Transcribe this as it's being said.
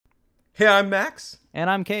Hey, I'm Max. And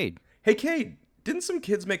I'm Cade. Hey, Cade, didn't some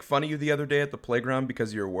kids make fun of you the other day at the playground because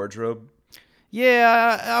of your wardrobe?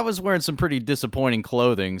 Yeah, I was wearing some pretty disappointing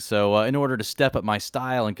clothing, so in order to step up my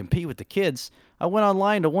style and compete with the kids, I went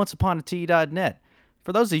online to onceuponatee.net.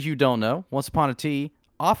 For those of you who don't know, Once Upon a Tee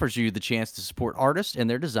offers you the chance to support artists and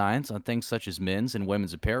their designs on things such as men's and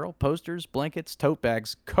women's apparel, posters, blankets, tote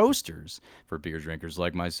bags, coasters for beer drinkers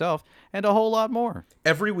like myself, and a whole lot more.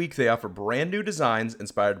 Every week they offer brand new designs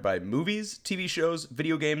inspired by movies, TV shows,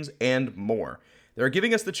 video games, and more. They're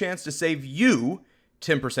giving us the chance to save you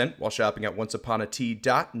 10% while shopping at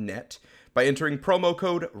onceuponatee.net by entering promo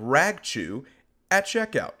code RAGCHEW at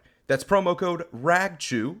checkout. That's promo code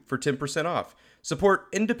RAGCHEW for 10% off. Support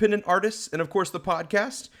independent artists and, of course, the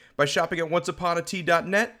podcast by shopping at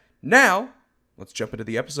onceuponatee.net. Now, let's jump into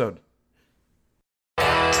the episode.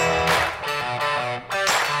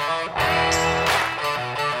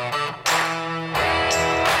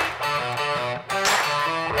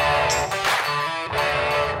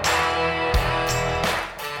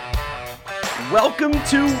 Welcome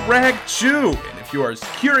to Rag Chew, and if you are as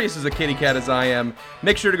curious as a kitty cat as I am,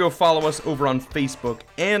 make sure to go follow us over on Facebook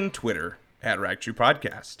and Twitter at Rag Chew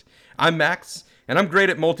Podcast. I'm Max, and I'm great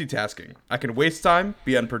at multitasking. I can waste time,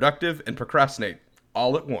 be unproductive, and procrastinate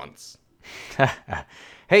all at once.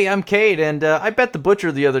 Hey, I'm Cade, and I bet the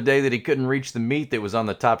butcher the other day that he couldn't reach the meat that was on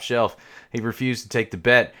the top shelf. He refused to take the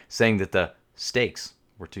bet, saying that the stakes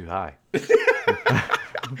were too high.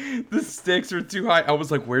 The stakes are too high. I was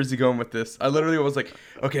like, where's he going with this? I literally was like,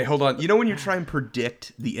 okay, hold on. You know when you try and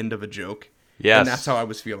predict the end of a joke? Yes. And that's how I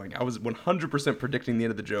was feeling. I was 100% predicting the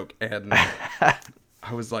end of the joke, and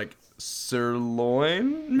I was like,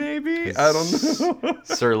 sirloin, maybe? I don't know.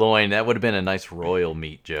 Sirloin, that would have been a nice royal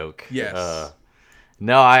meat joke. Yes.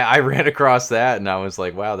 No, I ran across that, and I was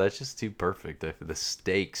like, wow, that's just too perfect. The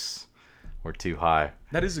stakes were too high.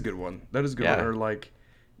 That is a good one. That is a good one. Or like,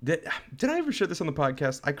 did I ever share this on the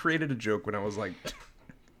podcast? I created a joke when I was like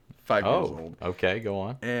 5 years old. Okay, go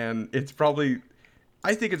on. And it's probably,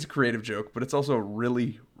 I think it's a creative joke, but it's also a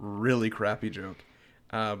really, really crappy joke.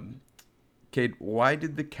 Cade, why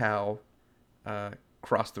did the cow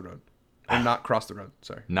cross the road? Or not cross the road,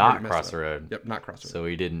 sorry. Not cross the road. Yep, not cross the road. So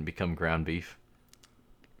he didn't become ground beef?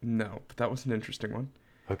 No, but that was an interesting one.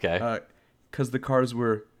 Okay. Because the cars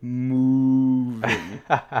were moving.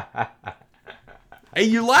 Hey,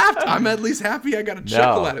 you laughed. I'm at least happy I got a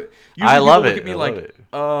chuckle at it. I love look it. At me I like, love it.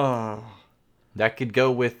 oh. That could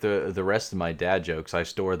go with the rest of my dad jokes. I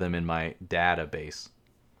store them in my database.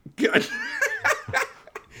 Good.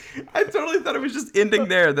 I totally thought it was just ending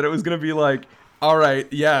there, that it was going to be like, all right,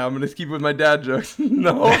 yeah, I'm going to keep with my dad jokes.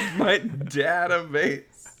 No, my database.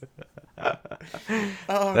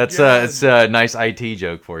 Oh, That's God. it's a nice IT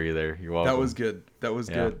joke for you there. You're welcome. That was good. That was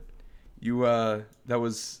good. You that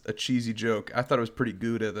was a cheesy joke. I thought it was pretty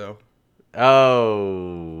Gouda though.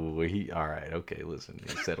 Oh, all right. Okay, listen,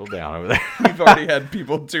 settle down over there. We've already had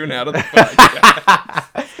people tune out of the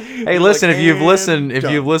podcast. Hey, listen, like, if you've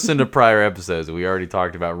done. listened to prior episodes, we already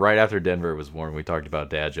talked about right after Denver was born. We talked about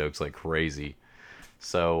dad jokes like crazy.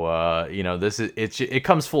 So this is it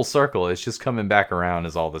comes full circle. It's just coming back around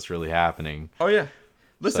is all that's really happening. Oh yeah.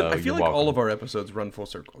 Listen, So I feel you're like all welcome. of our episodes run full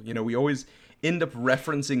circle. You know, we always end up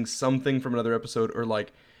referencing something from another episode, or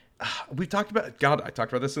like we talked about. God, I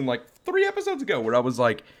talked about this in like 3 episodes ago, where I was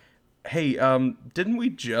like, "Hey, didn't we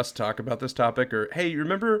just talk about this topic?" Or, "Hey, you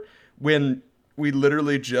remember when we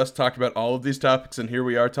literally just talked about all of these topics, and here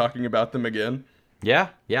we are talking about them again?" Yeah,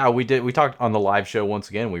 we did. We talked on the live show once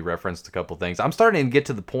again. We referenced a couple things. I'm starting to get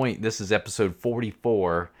to the point. This is episode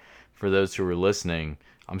 44 for those who are listening.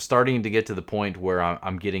 I'm starting to get to the point where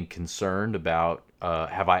I'm getting concerned about,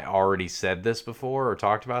 have I already said this before or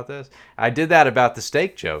talked about this? I did that about the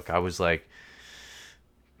steak joke. I was like,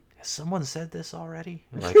 has someone said this already?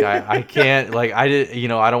 Like, I can't, like, I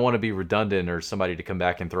don't want to be redundant or somebody to come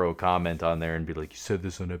back and throw a comment on there and be like, you said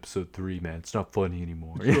this on episode 3, man. It's not funny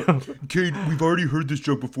anymore. You know? Kate, we've already heard this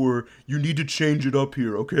joke before. You need to change it up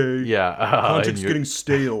here, okay? Yeah. Content's getting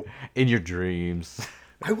stale. In your dreams.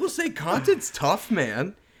 I will say content's tough,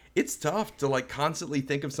 man. It's tough to like constantly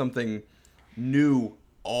think of something new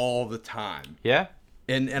all the time. Yeah.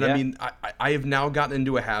 And Yeah. I mean, I have now gotten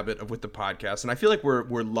into a habit of with the podcast, and I feel like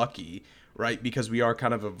we're lucky, right? Because we are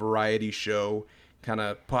kind of a variety show kind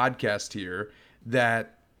of podcast here,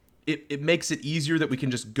 that it makes it easier that we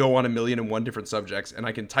can just go on 1,000,001 different subjects, and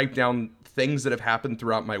I can type down things that have happened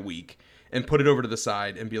throughout my week and put it over to the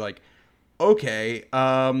side and be like, okay,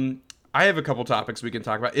 I have a couple topics we can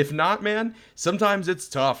talk about. If not, man, sometimes it's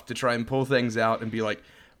tough to try and pull things out and be like,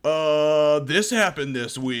 this happened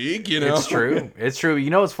this week, you know? It's true. It's true. You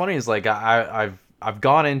know what's funny is like I've I've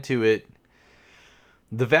gone into it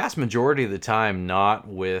the vast majority of the time not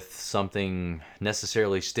with something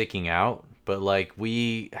necessarily sticking out, but like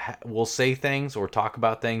we'll say things or talk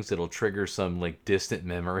about things that'll trigger some like distant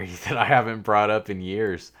memory that I haven't brought up in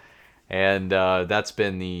years. And that's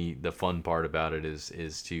been the fun part about it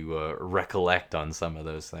is to recollect on some of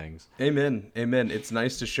those things. Amen. Amen. It's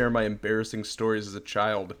nice to share my embarrassing stories as a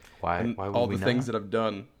child. Why would all the we things not? that I've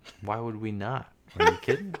done. Why would we not? Are you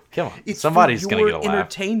kidding? Come on. It's Somebody's for going to your get a laugh.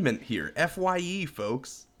 entertainment here. FYE,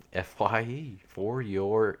 folks. FYE, for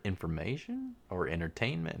your information or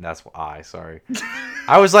entertainment. That's why. Sorry.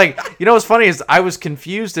 I was like, what's funny is I was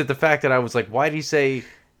confused at the fact that I was like, why did he say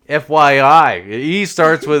FYI? E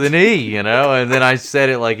starts with an E, and then I said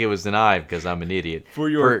it like it was an I because I'm an idiot. For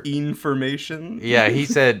your information. Yeah, he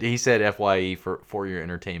said FYE for your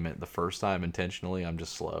entertainment the first time intentionally. I'm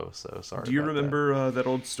just slow, so sorry. Do you remember that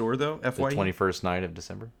old store though? FYE. The 21st night of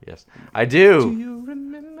December? Yes, I do. Do you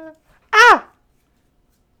remember?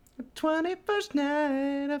 The 21st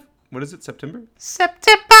night of what is it? September.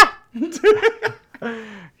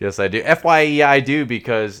 Yes, I do. FYE, I do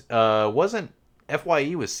because wasn't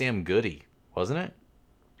FYE was Sam Goody, wasn't it?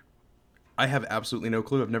 I have absolutely no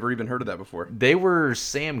clue. I've never even heard of that before. They were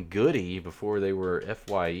Sam Goody before they were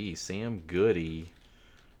FYE. Sam Goody,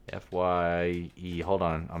 FYE. Hold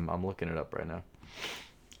on, I'm looking it up right now.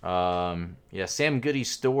 Sam Goody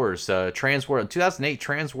stores. Transworld in 2008.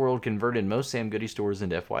 Transworld converted most Sam Goody stores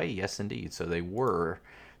into FYE. Yes, indeed. So they were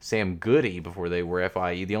Sam Goody before they were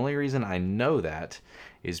FYE. The only reason I know that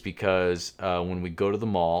is because when we go to the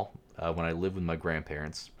mall, when I lived with my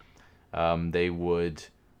grandparents, they would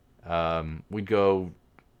we'd go.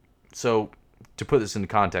 So to put this into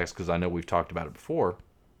context, because I know we've talked about it before,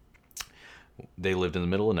 they lived in the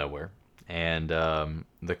middle of nowhere, and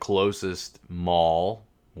the closest mall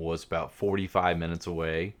was about 45 minutes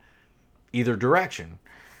away, either direction.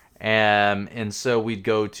 And so we'd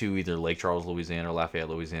go to either Lake Charles, Louisiana, or Lafayette,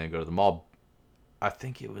 Louisiana, go to the mall. I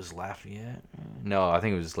think it was Lafayette. No, I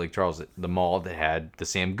think it was Lake Charles, the mall that had the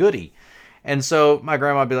Sam Goody. And so my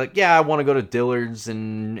grandma would be like, yeah, I want to go to Dillard's,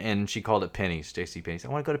 and she called it Penny's, J.C. Penney's. I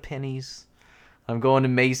want to go to Penny's. I'm going to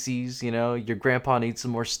Macy's, your grandpa needs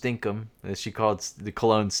some more Stinkum, as she called the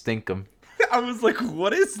cologne Stinkum. I was like,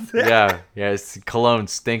 what is that? Yeah, it's cologne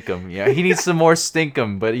Stinkum. Yeah, he needs some more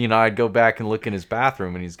Stinkum, but I'd go back and look in his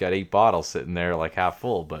bathroom, and he's got 8 bottles sitting there like half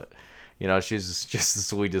full. But she's just the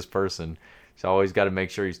sweetest person. So I always got to make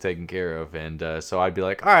sure he's taken care of. And so I'd be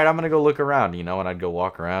like, all right, I'm gonna go look around, and I'd go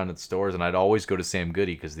walk around at the stores, and I'd always go to Sam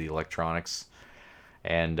Goody because the electronics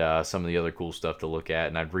and some of the other cool stuff to look at,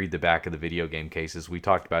 and I'd read the back of the video game cases. We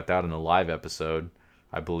talked about that in the live episode,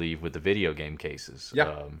 I believe, with the video game cases.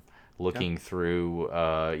 Yeah. Looking through,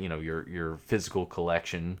 your physical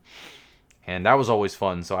collection, and that was always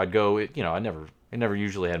fun. So I'd go. I never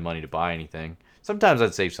usually had money to buy anything. Sometimes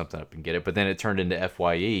I'd save something up and get it, but then it turned into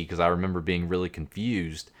FYE because I remember being really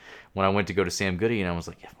confused when I went to go to Sam Goody, and I was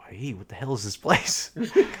like, FYE, what the hell is this place?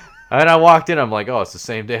 And I walked in, I'm like, oh, it's the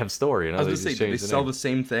same damn store. I was gonna say, did they sell the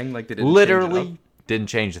same thing? Like they didn't literally didn't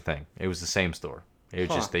change a thing. It was the same store. It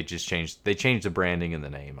was Huh. they changed the branding and the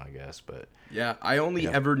name, I guess, but Yeah, I only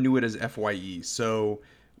ever knew it as FYE. So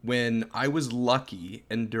when I was lucky,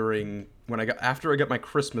 and after I got my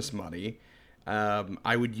Christmas money,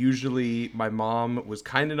 I would my mom was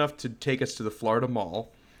kind enough to take us to the Florida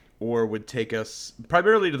Mall, or would take us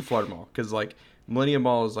primarily to the Florida Mall because like Millennium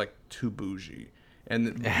Mall is like too bougie, and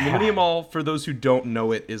the Millennium Mall, for those who don't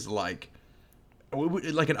know it, is like an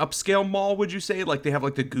upscale mall, would you say? Like they have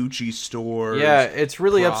like the Gucci store. yeah, it's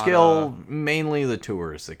really Prada. upscale. Mainly the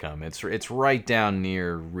tourists that come. It's right down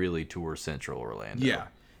near really tourist central Orlando.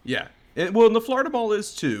 Yeah. And the Florida Mall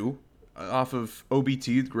is too, off of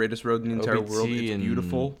OBT, the greatest road in the entire world. It's in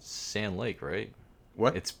beautiful. Sand Lake, right?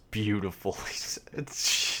 What? It's beautiful.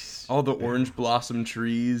 It's all the orange blossom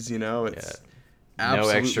trees. It's no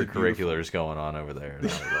absolutely extracurriculars beautiful. going on over there.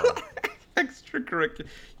 Not at all. Extracurricular.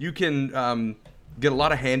 You can get a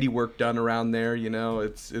lot of handiwork done around there.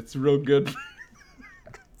 It's real good.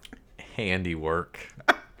 Handiwork.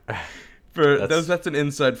 That's an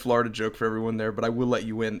inside Florida joke for everyone there, but I will let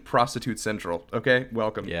you in. Prostitute Central. Okay,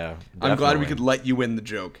 welcome. Yeah, I'm glad we definitely. could let you in the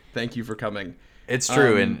joke. Thank you for coming. It's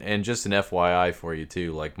true, and just an FYI for you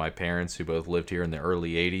too. Like my parents, who both lived here in the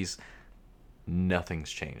early '80s, nothing's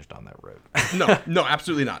changed on that road. No,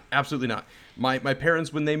 absolutely not. Absolutely not. My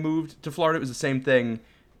parents, when they moved to Florida, it was the same thing.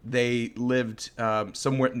 They lived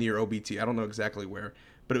somewhere near OBT. I don't know exactly where,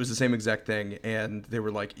 but it was the same exact thing. And they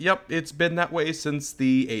were like, yep, it's been that way since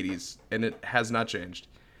the 80s, and it has not changed.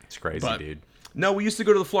 It's crazy, But dude. No, we used to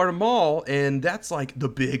go to the Florida Mall, and that's like the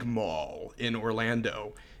big mall in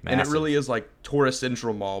Orlando. And it Massive. really is like Torres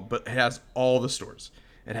Central Mall, but it has all the stores.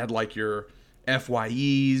 It had like your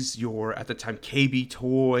FYEs, your at the time KB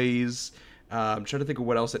Toys. I'm trying to think of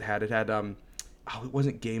what else it had. It had it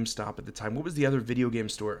wasn't GameStop at the time. What was the other video game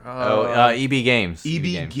store? EB Games.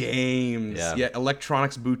 EB Games. Yeah,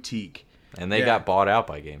 Electronics Boutique. And they got bought out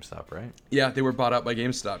by GameStop, right? Yeah, they were bought out by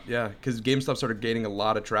GameStop. Yeah, because GameStop started gaining a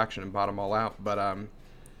lot of traction and bought them all out. But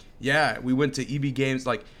yeah, we went to EB Games.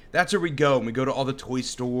 Like, that's where we go. And we go to all the toy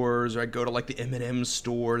stores, or I go to like the M&M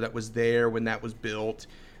store that was there when that was built.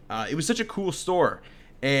 It was such a cool store,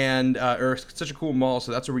 and or such a cool mall.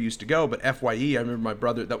 So that's where we used to go. But FYE, I remember my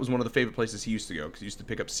brother. That was one of the favorite places he used to go because he used to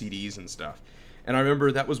pick up CDs and stuff. And I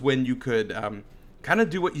remember that was when you could kind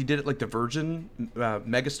of do what you did at like the Virgin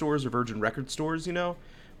mega stores or Virgin record stores, you know,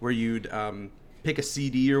 where you'd pick a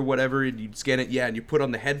CD or whatever and you'd scan it, and you put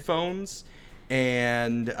on the headphones,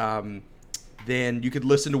 and then you could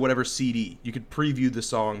listen to whatever CD. You could preview the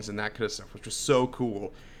songs and that kind of stuff, which was so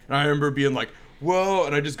cool. And I remember being like, whoa,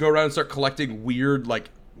 and I'd just go around and start collecting weird like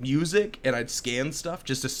music, and I'd scan stuff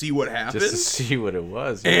just to see what happened. Just to see what it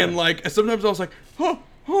was. Yeah. And like sometimes I was like,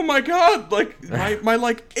 oh my god, like my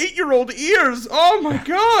like 8-year-old ears. Oh my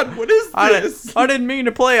god, what is this? I didn't mean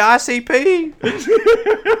to play ICP.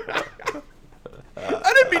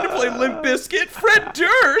 I didn't mean to play Limp Bizkit. Fred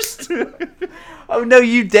Durst. Oh no,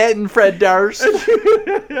 you didn't, Fred Durst.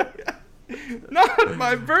 Not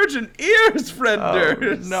my virgin ears, Fred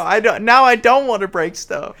Durst. No, I don't. Now I don't want to break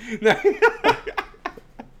stuff.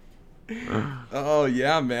 Oh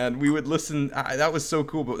yeah, man. We would listen. That was so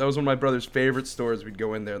cool. But that was one of my brother's favorite stores. We'd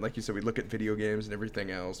go in there, like you said, we'd look at video games and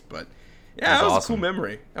everything else. But yeah, that was awesome. A cool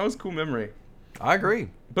memory. That was a cool memory. I agree.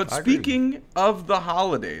 But speaking of the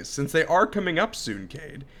holidays, since they are coming up soon,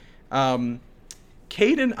 Cade,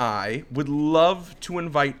 Cade and I would love to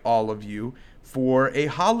invite all of you for a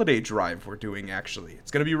holiday drive we're doing, actually. It's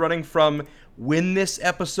going to be running from when this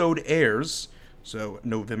episode airs, so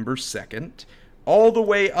November 2nd, all the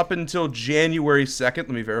way up until January 2nd. Let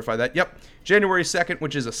me verify that. Yep, January 2nd,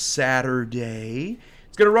 which is a Saturday.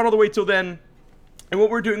 It's going to run all the way till then. And what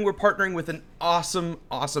we're doing, we're partnering with an awesome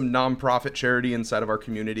nonprofit charity inside of our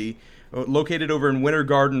community, located over in Winter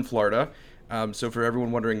Garden, Florida. So for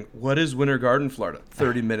everyone wondering, what is Winter Garden, Florida?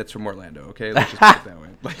 30 minutes from Orlando, okay? Let's just put it that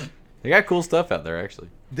way. They got cool stuff out there, actually.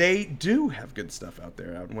 They do have good stuff out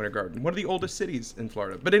there out in Winter Garden. One of the oldest cities in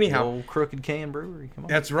Florida. But anyhow. Old Crooked Can Brewery, come on.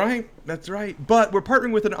 That's right. But we're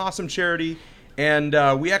partnering with an awesome charity. And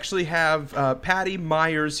we actually have Patty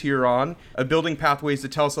Myers here on Building Pathways to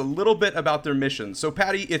tell us a little bit about their mission. So,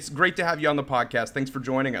 Patty, it's great to have you on the podcast. Thanks for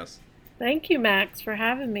joining us. Thank you, Max, for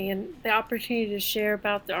having me and the opportunity to share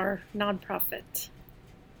about our nonprofit.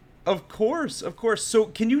 Of course. So,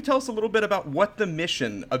 can you tell us a little bit about what the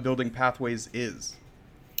mission of Building Pathways is?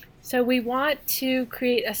 So, we want to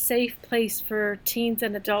create a safe place for teens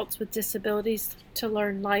and adults with disabilities to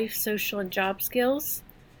learn life, social, and job skills,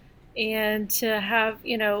 and to have,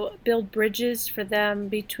 build bridges for them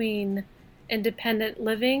between independent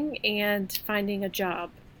living and finding a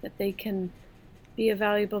job, that they can be a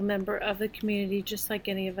valuable member of the community just like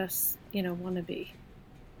any of us, want to be.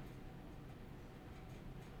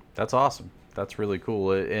 That's awesome. That's really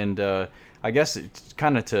cool. And I guess it's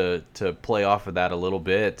kind of to play off of that a little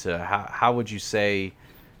bit, how would you say,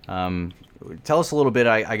 tell us a little bit,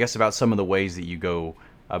 I guess, about some of the ways that you go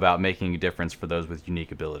about making a difference for those with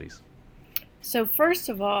unique abilities? So first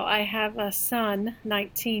of all, I have a son,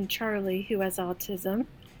 19, Charlie, who has autism.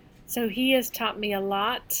 So he has taught me a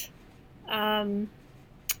lot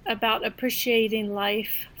about appreciating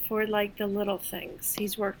life for like the little things.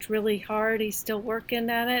 He's worked really hard. He's still working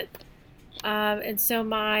at it. And so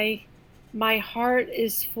my heart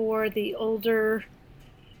is for the older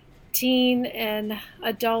teen and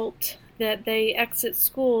adult that they exit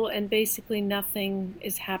school and basically nothing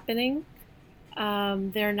is happening.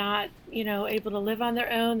 They're not, able to live on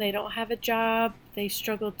their own. They don't have a job. They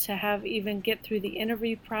struggle to even get through the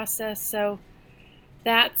interview process. So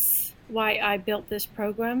that's why I built this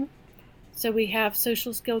program. So we have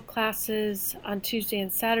social skill classes on Tuesday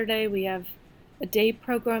and Saturday. We have a day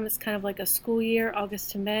program. It's kind of like a school year,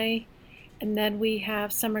 August to May. And then we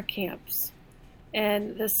have summer camps.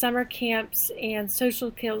 And the summer camps and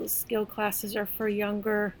social skill classes are for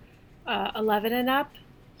younger 11 and up.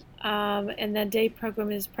 And then day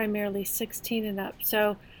program is primarily 16 and up.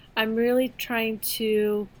 So I'm really trying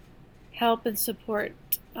to help and support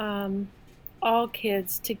all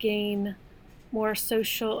kids to gain more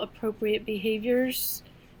social appropriate behaviors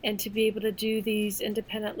and to be able to do these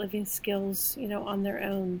independent living skills, on their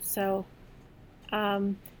own. So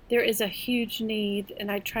there is a huge need,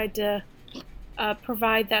 and I tried to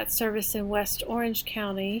provide that service in West Orange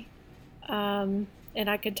County. And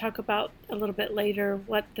I can talk about a little bit later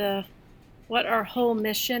what our whole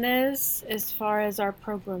mission is as far as our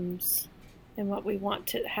programs and what we want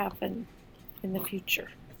to happen in the future.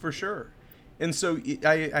 For sure. And so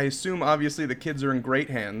I assume, obviously, the kids are in great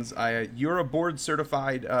hands. You're a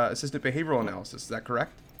board-certified assistant behavioral analysis. Is that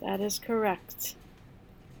correct? That is correct.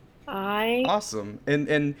 Awesome.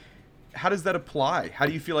 And how does that apply? How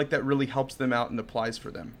do you feel like that really helps them out and applies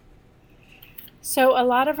for them? So a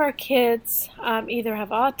lot of our kids either have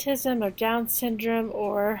autism or Down syndrome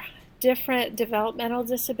or different developmental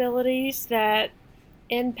disabilities that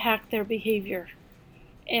impact their behavior,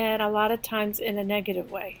 and a lot of times in a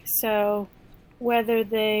negative way. So whether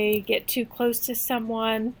they get too close to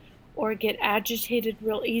someone or get agitated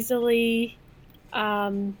real easily,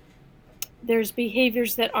 there's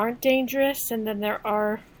behaviors that aren't dangerous, and then there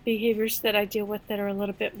are behaviors that I deal with that are a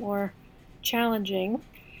little bit more challenging.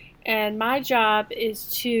 And my job is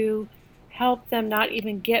to help them not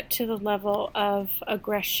even get to the level of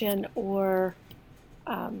aggression or,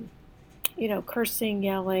 cursing,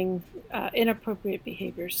 yelling, inappropriate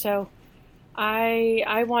behavior. So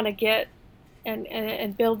I want to get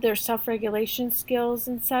and build their self-regulation skills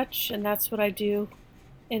and such, and that's what I do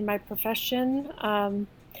in my profession.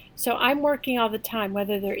 So I'm working all the time,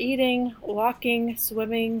 whether they're eating, walking,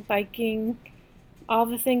 swimming, biking, all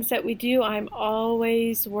the things that we do, I'm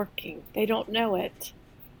always working. They don't know it.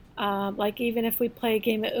 Like even if we play a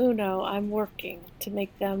game of Uno, I'm working to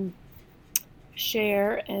make them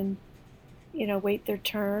share and, wait their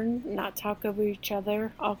turn, not talk over each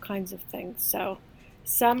other, all kinds of things. So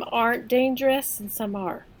some aren't dangerous and some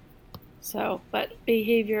are. So, but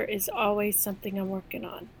behavior is always something I'm working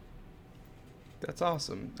on. That's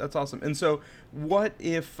awesome. That's awesome. And so what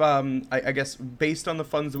if, I guess, based on the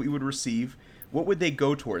funds that we would receive, what would they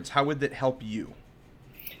go towards? How would that help you?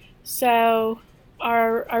 So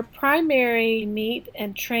our primary meet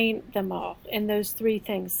and train them all in those three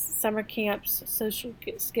things: summer camps, social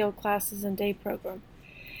skill classes, and day program.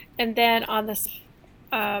 And then on the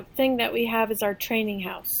thing that we have is our training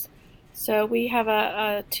house. So we have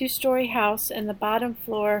a 2-story house, and the bottom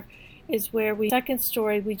floor is where second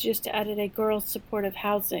story, we just added a girls' supportive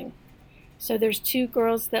housing. So there's 2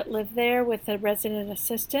 girls that live there with a resident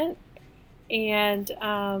assistant, and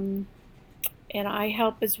I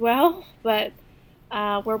help as well, but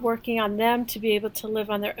we're working on them to be able to live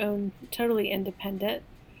on their own, totally independent.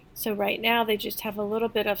 So right now they just have a little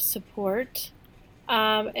bit of support.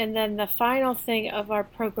 And then the final thing of our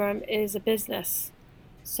program is a business.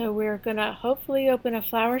 So we're going to hopefully open a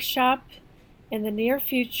flower shop in the near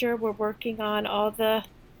future. We're working on all the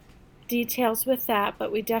details with that,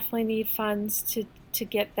 but we definitely need funds to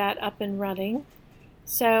get that up and running.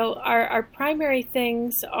 So our primary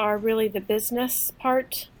things are really the business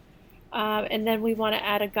part, and then we want to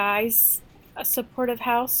add a supportive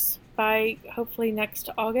house by hopefully next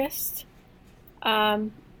August.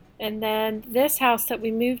 And then this house that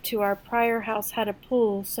we moved to, our prior house had a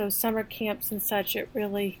pool, so summer camps and such, it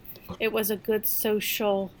was a good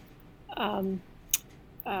social, not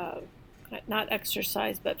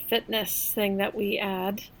exercise, but fitness thing that we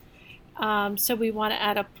add. So we want to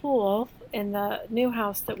add a pool in the new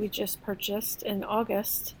house that we just purchased in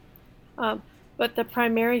August. But the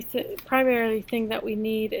primary thing that we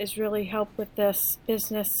need is really help with this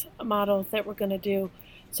business model that we're going to do.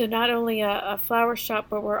 So not only a flower shop,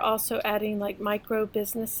 but we're also adding like micro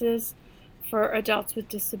businesses for adults with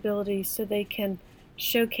disabilities so they can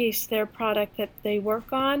showcase their product that they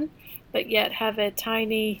work on, but yet have a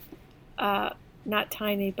tiny, not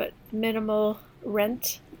tiny, but minimal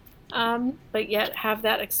rent, but yet have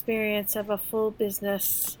that experience of a full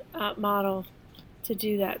business model to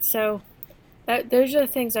do that. So those are the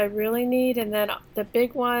things I really need. And then the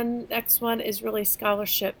big one, next one, is really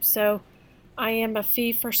scholarship. So I am a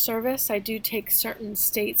fee for service. I do take certain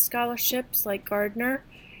state scholarships like Gardner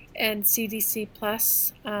and CDC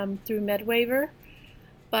Plus through MedWaiver.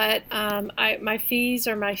 But my fees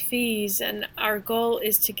are my fees, and our goal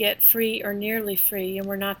is to get free or nearly free, and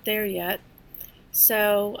we're not there yet.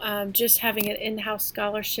 So just having an in-house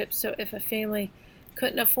scholarship, so if a family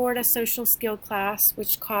couldn't afford a social skill class,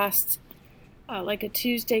 which costs like a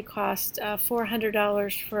Tuesday cost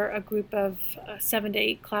 $400 for a group of 7 to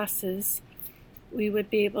 8 classes, we would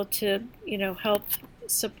be able to, help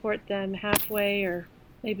support them halfway or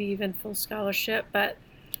maybe even full scholarship. But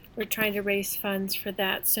we're trying to raise funds for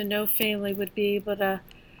that, so no family would be able to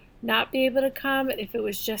not be able to come if it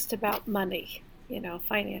was just about money,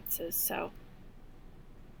 finances. So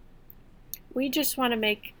we just want to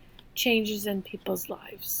make changes in people's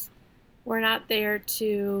lives. We're not there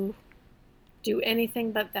to do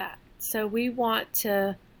anything but that. So we want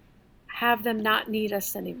to have them not need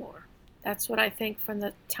us anymore. That's what I think from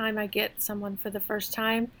the time I get someone for the first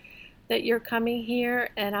time, that you're coming here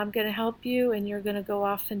and I'm going to help you and you're going to go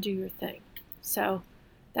off and do your thing. So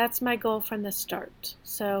that's my goal from the start.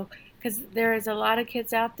 So, because there is a lot of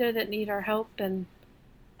kids out there that need our help, and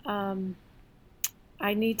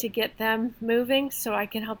I need to get them moving so I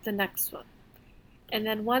can help the next one. And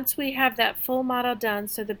then once we have that full model done,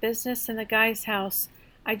 so the business and the guy's house,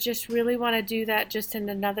 I just really want to do that just in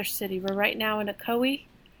another city. We're right now in Ocoee,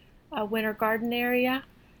 Winter Garden area,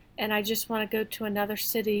 and I just want to go to another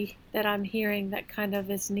city that I'm hearing that kind of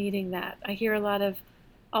is needing that. I hear a lot of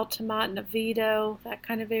Altamont and Oviedo, that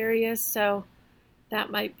kind of areas, so that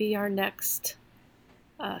might be our next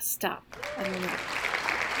stop. I don't know.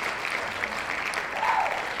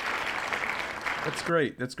 That's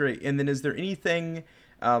great. That's great. And then is there anything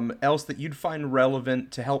else that you'd find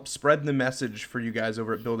relevant to help spread the message for you guys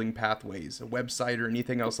over at Building Pathways, a website or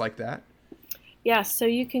anything else like that? Yeah, so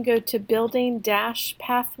you can go to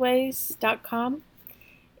building-pathways.com,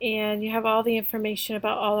 and you have all the information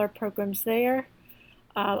about all our programs there,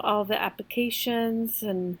 all the applications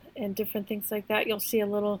and different things like that. You'll see a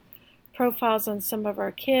little profiles on some of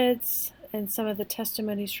our kids and some of the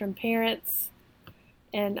testimonies from parents,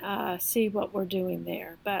 and see what we're doing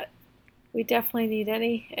there. But we definitely need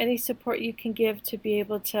any support you can give to be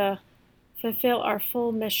able to fulfill our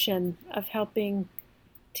full mission of helping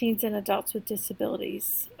teens and adults with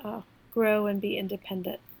disabilities grow and be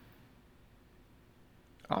independent.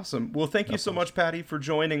 Awesome. Well, thank you so much, Patty, for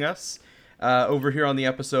joining us over here on the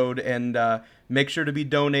episode, and make sure to be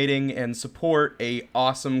donating and support a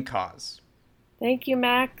awesome cause. Thank you,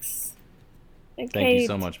 Max. And Thank Kate. you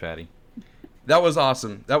so much, Patty. That was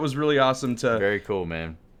awesome. That was really awesome to Very cool,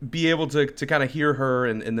 man. be able to kind of hear her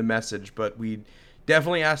and the message. But we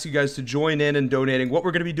definitely ask you guys to join in donating. What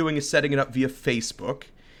we're going to be doing is setting it up via Facebook.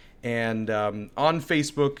 And on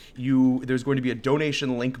Facebook, there's going to be a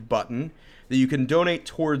donation link button that you can donate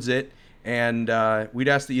towards it. And we'd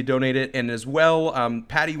ask that you donate it. And as well,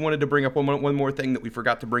 Patty wanted to bring up one more thing that we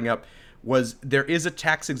forgot to bring up, was there is a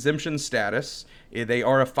tax exemption status. They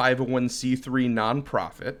are a 501c3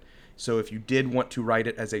 nonprofit. So if you did want to write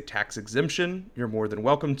it as a tax exemption, you're more than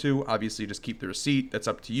welcome to. Obviously, just keep the receipt. That's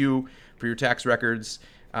up to you for your tax records.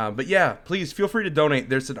 But yeah, please feel free to donate.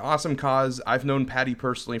 There's an awesome cause. I've known Patty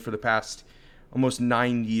personally for the past almost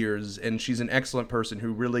 9 years, and she's an excellent person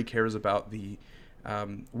who really cares about the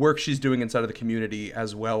work she's doing inside of the community,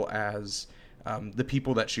 as well as the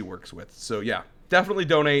people that she works with. So yeah, definitely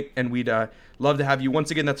donate, and we'd love to have you. Once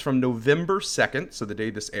again, that's from November 2nd, so the day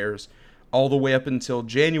this airs, all the way up until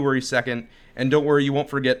January 2nd. And don't worry, you won't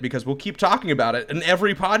forget, because we'll keep talking about it in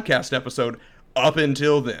every podcast episode up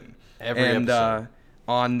until then. Every episode.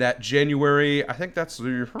 On that January, I think that's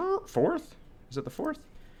the 4th? Is it the 4th?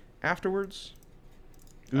 Afterwards?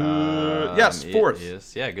 Yes, 4th.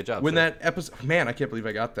 Yes. Yeah, good job. When sir. that episode... Man, I can't believe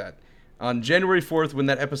I got that. On January 4th, when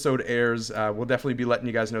that episode airs, we'll definitely be letting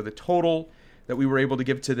you guys know the total that we were able to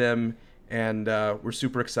give to them. And we're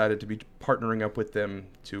super excited to be partnering up with them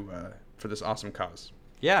for this awesome cause.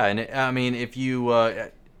 Yeah, and I mean, if you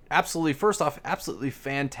absolutely, first off, absolutely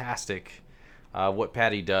fantastic what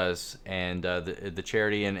Patty does, and the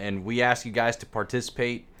charity, and we ask you guys to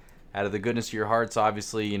participate out of the goodness of your hearts.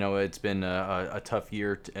 Obviously, you know, it's been a tough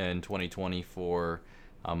year in 2020 for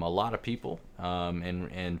a lot of people,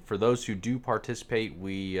 and for those who do participate,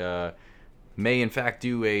 we may in fact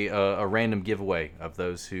do a random giveaway of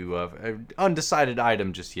those who undecided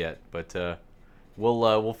item just yet, but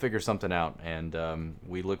we'll figure something out, and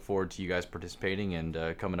we look forward to you guys participating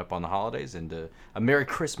and coming up on the holidays, and a Merry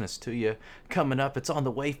Christmas to you coming up. It's on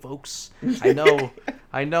the way, folks. I know.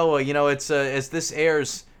 You know, it's as this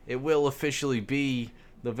airs, it will officially be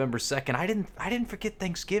November 2nd. I didn't forget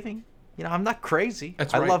Thanksgiving. You know, I'm not crazy.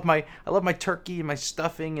 That's I right. love my turkey and my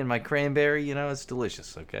stuffing and my cranberry. You know, it's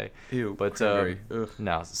delicious. Okay. Ew. But cranberry. Ugh.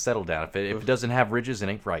 no, settle down. If it doesn't have ridges, it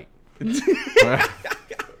ain't right.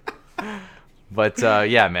 But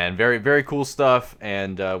yeah, man, very, very cool stuff,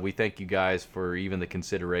 and we thank you guys for even the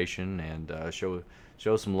consideration, and show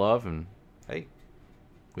some love, and hey,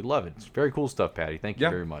 we love it. It's very cool stuff, Patty. Thank you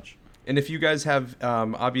very much. And if you guys have,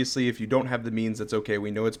 obviously, if you don't have the means, that's okay.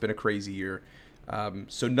 We know it's been a crazy year.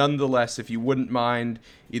 So nonetheless, if you wouldn't mind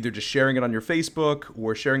either just sharing it on your Facebook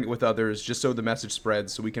or sharing it with others, just so the message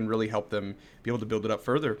spreads, so we can really help them be able to build it up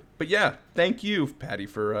further. But yeah, thank you, Patty,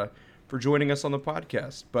 for joining us on the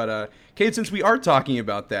podcast. But Kate, since we are talking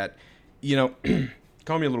about that, you know,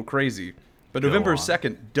 call me a little crazy, but November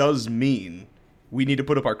 2nd does mean we need to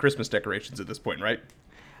put up our Christmas decorations at this point, right?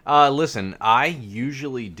 Listen, I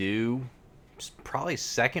usually do probably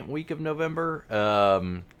second week of November.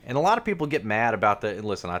 And a lot of people get mad about that. And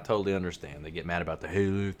listen, I totally understand. They get mad about the,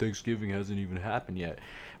 hey, Thanksgiving hasn't even happened yet.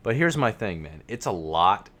 But here's my thing, man. It's a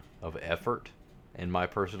lot of effort, in my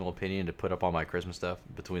personal opinion, to put up all my Christmas stuff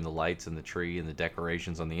between the lights and the tree and the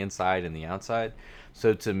decorations on the inside and the outside.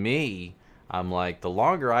 So to me, I'm like, the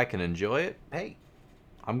longer I can enjoy it, hey,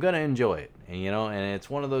 I'm going to enjoy it. And, you know, and it's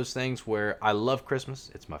one of those things where I love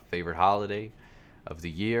Christmas. It's my favorite holiday of the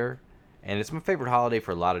year. And it's my favorite holiday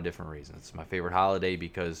for a lot of different reasons. It's my favorite holiday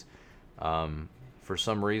because for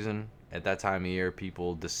some reason, at that time of year,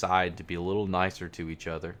 people decide to be a little nicer to each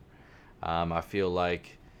other. I feel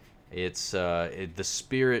like it's the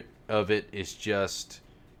spirit of it is just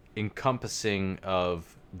encompassing of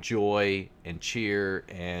joy and cheer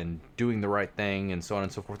and doing the right thing and so on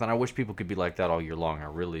and so forth. And I wish people could be like that all year long. I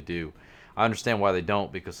really do. I understand why they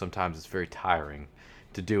don't, because sometimes it's very tiring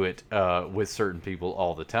to do it with certain people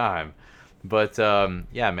all the time. But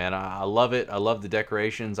yeah, man, I love it. I love the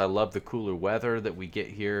decorations. I love the cooler weather that we get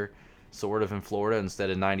here, sort of in Florida. Instead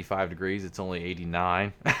of 95 degrees, it's only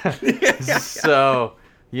 89. So,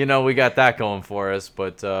 you know, we got that going for us.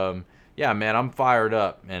 But yeah, man, I'm fired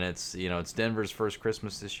up. And it's, you know, it's Denver's first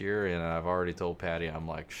Christmas this year. And I've already told Patty, I'm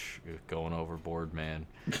like, going overboard, man.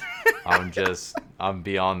 I'm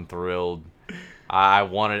beyond thrilled.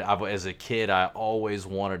 As a kid, I always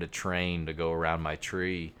wanted a train to go around my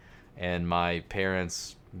tree, and my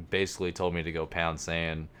parents basically told me to go pound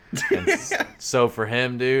sand. And so for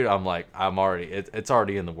him, dude, I'm like, it's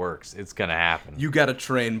already in the works. It's gonna happen. You got a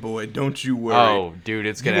train, boy. Don't you worry. Oh, dude,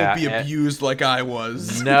 it's gonna. You won't be abused like I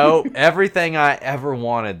was. No, everything I ever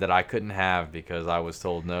wanted that I couldn't have because I was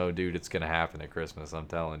told no, dude, it's gonna happen at Christmas. I'm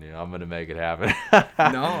telling you, I'm gonna make it happen.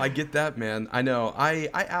 No, I get that, man. I know.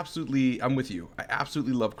 I'm with you. I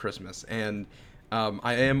absolutely love Christmas, and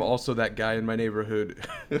I am also that guy in my neighborhood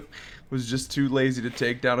who was just too lazy to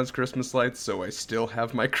take down his Christmas lights, so I still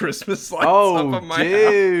have my Christmas lights up on my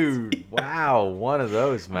dude. house. Wow, one of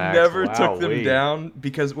those, Max. Never took them down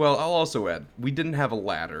because, well, I'll also add, we didn't have a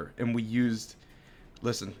ladder, and we had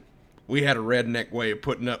a redneck way of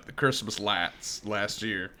putting up the Christmas lights last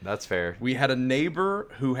year. That's fair. We had a neighbor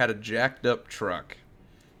who had a jacked up truck,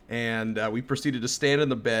 and we proceeded to stand in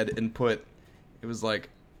the bed and it was like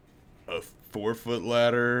a 4-foot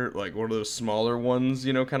ladder, like one of those smaller ones,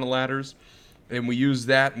 you know, kind of ladders. And we used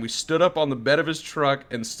that, and we stood up on the bed of his truck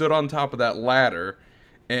and stood on top of that ladder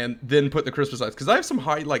and then put the Christmas lights. Because I have some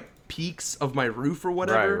high, like, peaks of my roof or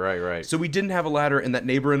whatever. Right. So we didn't have a ladder, and that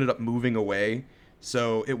neighbor ended up moving away.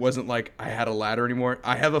 So it wasn't like I had a ladder anymore.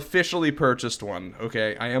 I have officially purchased one,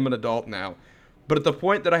 okay? I am an adult now. But at the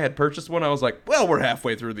point that I had purchased one, I was like, well, we're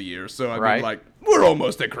halfway through the year. So, I mean, like, we're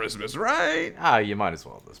almost at Christmas, right? You might as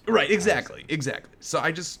well at this point. Right, exactly. So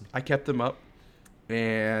I kept them up.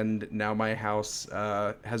 And now my house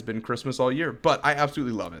has been Christmas all year. But I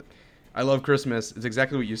absolutely love it. I love Christmas. It's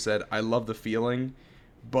exactly what you said. I love the feeling.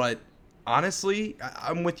 But honestly,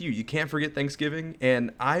 I'm with you. You can't forget Thanksgiving.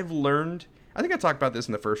 And I've learned, I think I talked about this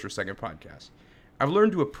in the first or second podcast. I've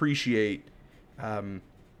learned to appreciate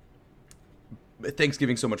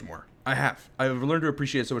Thanksgiving so much more. I've learned to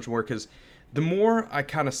appreciate it so much more because the more I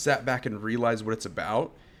kind of sat back and realized what it's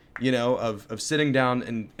about, you know, of sitting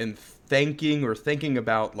down and thinking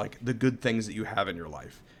about like the good things that you have in your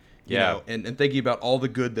life, you know, and thinking about all the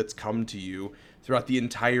good that's come to you throughout the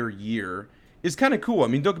entire year is kind of cool. I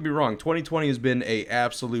mean, don't get me wrong. 2020 has been a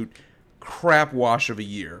absolute crap wash of a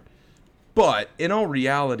year, but in all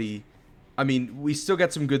reality, I mean, we still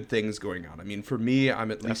got some good things going on. I mean, for me, I'm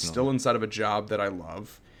at least still inside of a job that I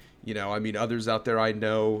love. You know, I mean, others out there I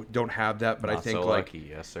know don't have that, but I think so like, lucky.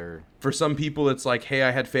 Yes, sir. For some people, it's like, hey,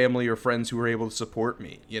 I had family or friends who were able to support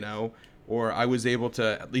me, you know, or I was able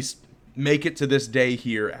to at least make it to this day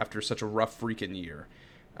here after such a rough freaking year.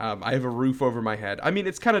 I have a roof over my head. I mean,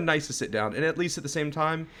 it's kind of nice to sit down, and at least at the same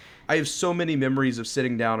time, I have so many memories of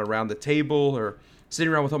sitting down around the table or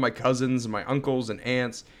sitting around with all my cousins and my uncles and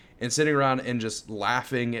aunts and sitting around and just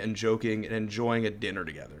laughing and joking and enjoying a dinner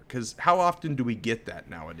together. Because how often do we get that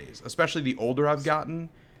nowadays? Especially the older I've gotten.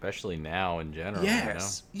 Especially now in general.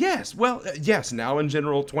 Yes. You know? Yes. Well, yes, now in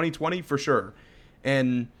general, 2020 for sure.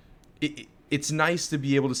 And it's nice to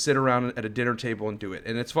be able to sit around at a dinner table and do it.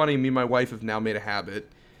 And it's funny, me and my wife have now made a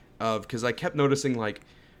habit of, because I kept noticing, like,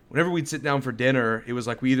 whenever we'd sit down for dinner, it was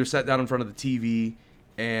like we either sat down in front of the TV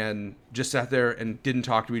and just sat there and didn't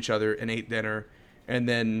talk to each other and ate dinner, and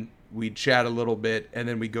then we'd chat a little bit, and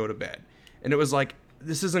then we'd go to bed. And it was like,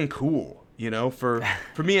 this isn't cool, you know, for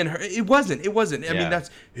me and her. It wasn't. I mean, it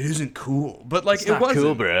isn't cool. But, like, it's not wasn't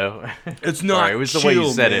cool, bro. It's not. Sorry, it was chill, the way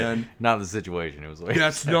you said man. it, not the situation. It was the way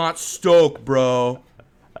That's not Stoke, bro.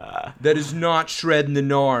 That is not shredding the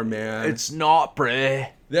gnar, man. It's not, bruh.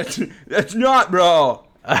 That's not, bro.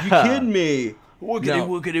 You kidding me?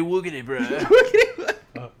 Woogity,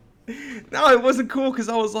 bruh. No, it wasn't cool because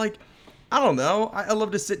I was like, I don't know. I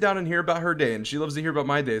love to sit down and hear about her day, and she loves to hear about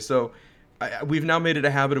my day. So we've now made it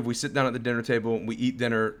a habit of we sit down at the dinner table and we eat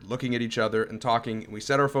dinner, looking at each other and talking. And we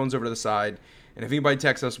set our phones over to the side, and if anybody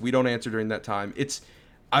texts us, we don't answer during that time.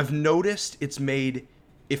 I've noticed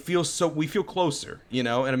it feels so, we feel closer, you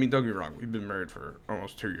know? And I mean, don't get me wrong, we've been married for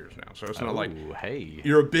almost 2 years now, so it's not like, hey,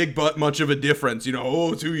 you're a big but much of a difference, you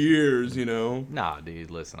know? 2 years, you know? Nah, dude,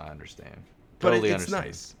 listen, I understand. But Totally it's understand.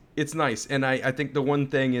 nice. It's nice. And I think the one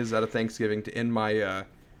thing is out of Thanksgiving, to end my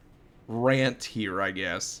rant here, I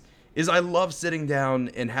guess, is I love sitting down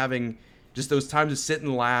and having just those times to sit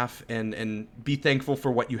and laugh and be thankful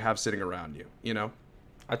for what you have sitting around you, you know?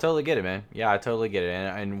 I totally get it, man. Yeah, I totally get it.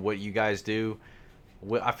 And what you guys do,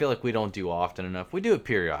 I feel like we don't do often enough. We do it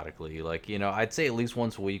periodically. Like, you know, I'd say at least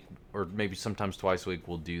once a week or maybe sometimes twice a week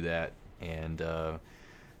we'll do that. And,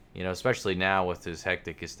 you know, especially now with as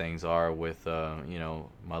hectic as things are with, you know,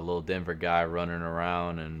 my little Denver guy running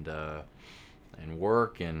around and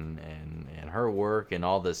work and her work and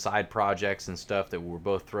all the side projects and stuff that we're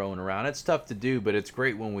both throwing around. It's tough to do, but it's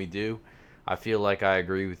great when we do. I feel like I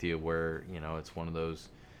agree with you where, you know, it's one of those,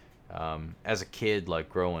 as a kid, like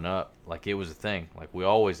growing up, like it was a thing. Like we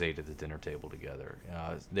always ate at the dinner table together.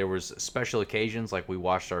 There was special occasions, like we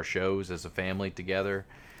watched our shows as a family together,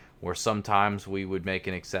 where sometimes we would make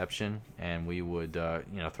an exception and we would,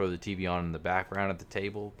 you know, throw the TV on in the background at the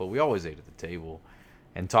table. But we always ate at the table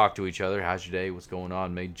and talked to each other. How's your day? What's going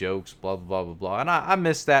on? Made jokes, blah, blah, blah, blah, blah. And I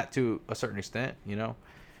miss that to a certain extent, you know.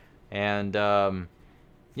 And,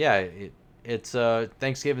 yeah, it's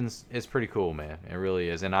Thanksgiving is pretty cool, man. It really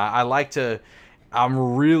is. And I like to,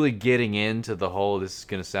 I'm really getting into the whole, this is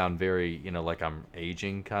going to sound very, you know, like I'm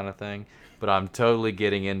aging kind of thing, but I'm totally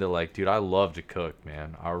getting into like, dude, I love to cook,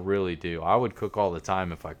 man. I really do. I would cook all the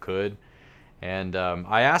time if I could. And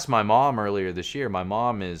I asked my mom earlier this year. My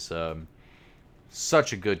mom is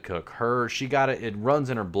such a good cook. She got it. It runs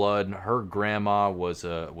in her blood. Her grandma was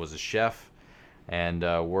a chef and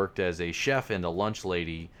worked as a chef and a lunch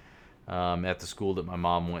lady at the school that my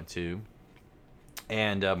mom went to.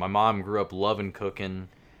 And my mom grew up loving cooking,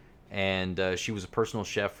 and she was a personal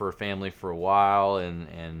chef for her family for a while,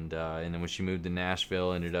 and then when she moved to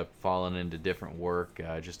Nashville, ended up falling into different work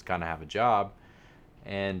just to kind of have a job.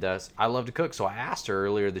 And I love to cook, so I asked her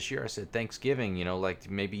earlier this year. I said, Thanksgiving, you know, like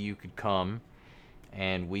maybe you could come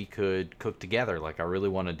and we could cook together. Like I really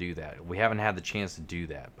want to do that. We haven't had the chance to do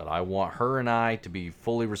that, but I want her and I to be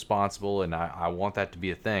fully responsible, and I want that to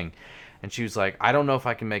be a thing. And she was like, I don't know if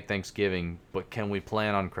I can make Thanksgiving, but can we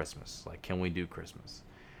plan on Christmas? Like, can we do Christmas?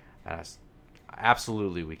 And I said,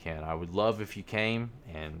 absolutely we can. I would love if you came,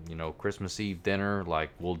 and, you know, Christmas Eve dinner,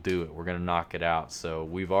 like, we'll do it. We're going to knock it out. So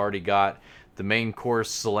we've already got the main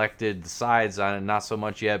course selected, the sides on it, not so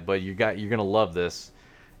much yet, but you're going to love this.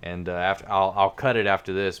 And I'll cut it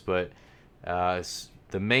after this, but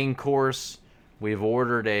the main course, we've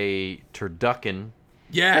ordered a turducken.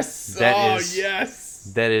 Yes. Yes.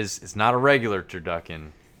 That is, it's not a regular turducken.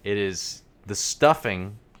 It is, the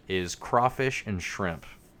stuffing is crawfish and shrimp.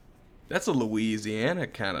 That's a Louisiana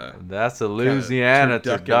kind of. That's a Louisiana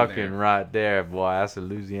turducken there. right there, boy. That's a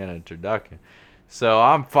Louisiana turducken. So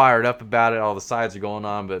I'm fired up about it. All the sides are going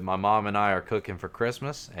on, but my mom and I are cooking for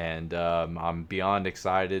Christmas, and I'm beyond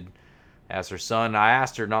excited as her son. I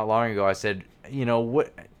asked her not long ago, I said, you know,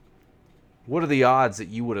 what are the odds that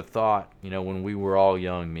you would have thought, you know, when we were all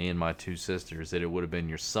young, me and my two sisters, that it would have been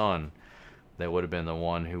your son that would have been the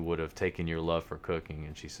one who would have taken your love for cooking?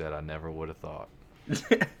 And she said, I never would have thought.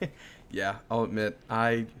 Yeah, I'll admit,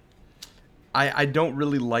 I don't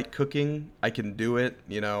really like cooking. I can do it,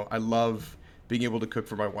 you know. I love being able to cook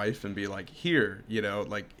for my wife and be like, here, you know,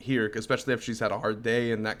 like here, especially if she's had a hard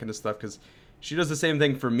day and that kind of stuff, because she does the same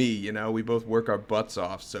thing for me, you know. We both work our butts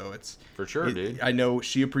off, so it's... For sure, dude. I know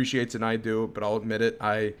she appreciates it and I do, but I'll admit it,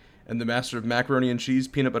 I am the master of macaroni and cheese,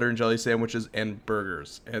 peanut butter and jelly sandwiches, and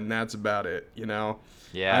burgers, and that's about it, you know.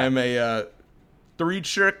 Yeah. I am a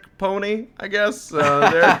three-trick pony, I guess.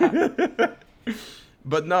 There.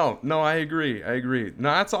 But no, I agree.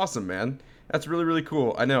 No, that's awesome, man. That's really, really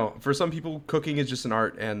cool. I know. For some people, cooking is just an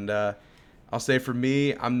art, and I'll say for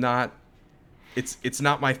me, I'm not... It's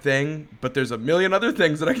not my thing, but there's a million other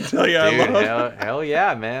things that I can tell you Dude, I love. hell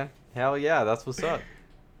yeah, man. Hell yeah, that's what's up.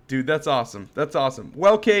 Dude, that's awesome. That's awesome.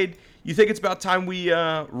 Well, Cade, you think it's about time we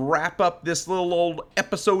wrap up this little old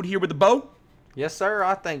episode here with a bow? Yes, sir.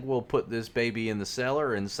 I think we'll put this baby in the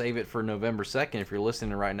cellar and save it for November 2nd. If you're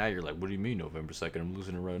listening right now, you're like, what do you mean November 2nd? I'm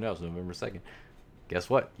listening right now. It's November 2nd. guess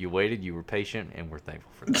what? You waited, you were patient, and we're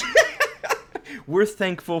thankful for that. We're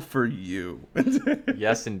thankful for you.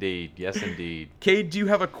 Yes, indeed. Yes, indeed. Cade, do you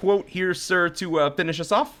have a quote here, sir, to finish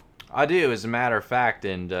us off? I do, as a matter of fact.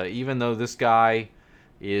 And even though this guy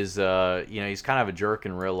is, he's kind of a jerk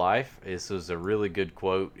in real life, this was a really good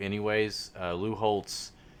quote anyways. Lou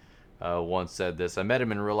Holtz once said this. I met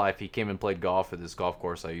him in real life. He came and played golf at this golf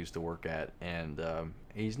course I used to work at. And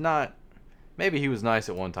he's not, maybe he was nice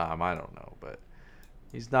at one time, I don't know. But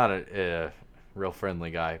he's not a real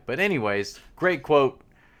friendly guy. But anyways, great quote.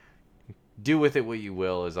 Do with it what you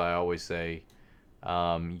will, as I always say.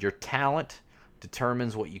 Your talent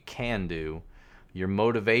determines what you can do. Your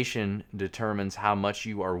motivation determines how much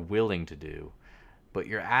you are willing to do. But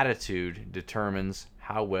your attitude determines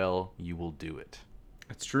how well you will do it.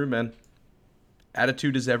 That's true, man.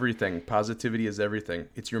 Attitude is everything. Positivity is everything.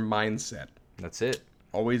 It's your mindset. That's it.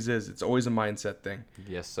 Always is. It's always a mindset thing.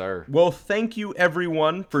 Yes, sir. Well, thank you,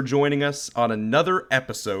 everyone, for joining us on another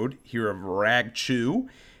episode here of Rag Chew.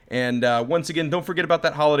 And once again, don't forget about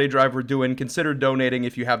that holiday drive we're doing. Consider donating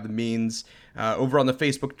if you have the means over on the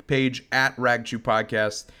Facebook page at Rag Chew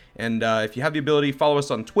Podcast. And if you have the ability, follow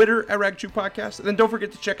us on Twitter at Rag Chew Podcast. And then don't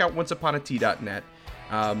forget to check out onceuponatea.net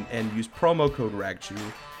and use promo code RAGCHEW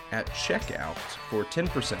at checkout for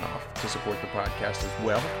 10% off to support the podcast as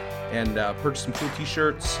well. And purchase some cool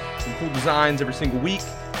t-shirts, some cool designs every single week.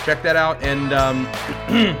 Check that out. And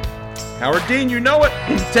Howard Dean, you know it.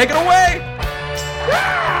 Take it away.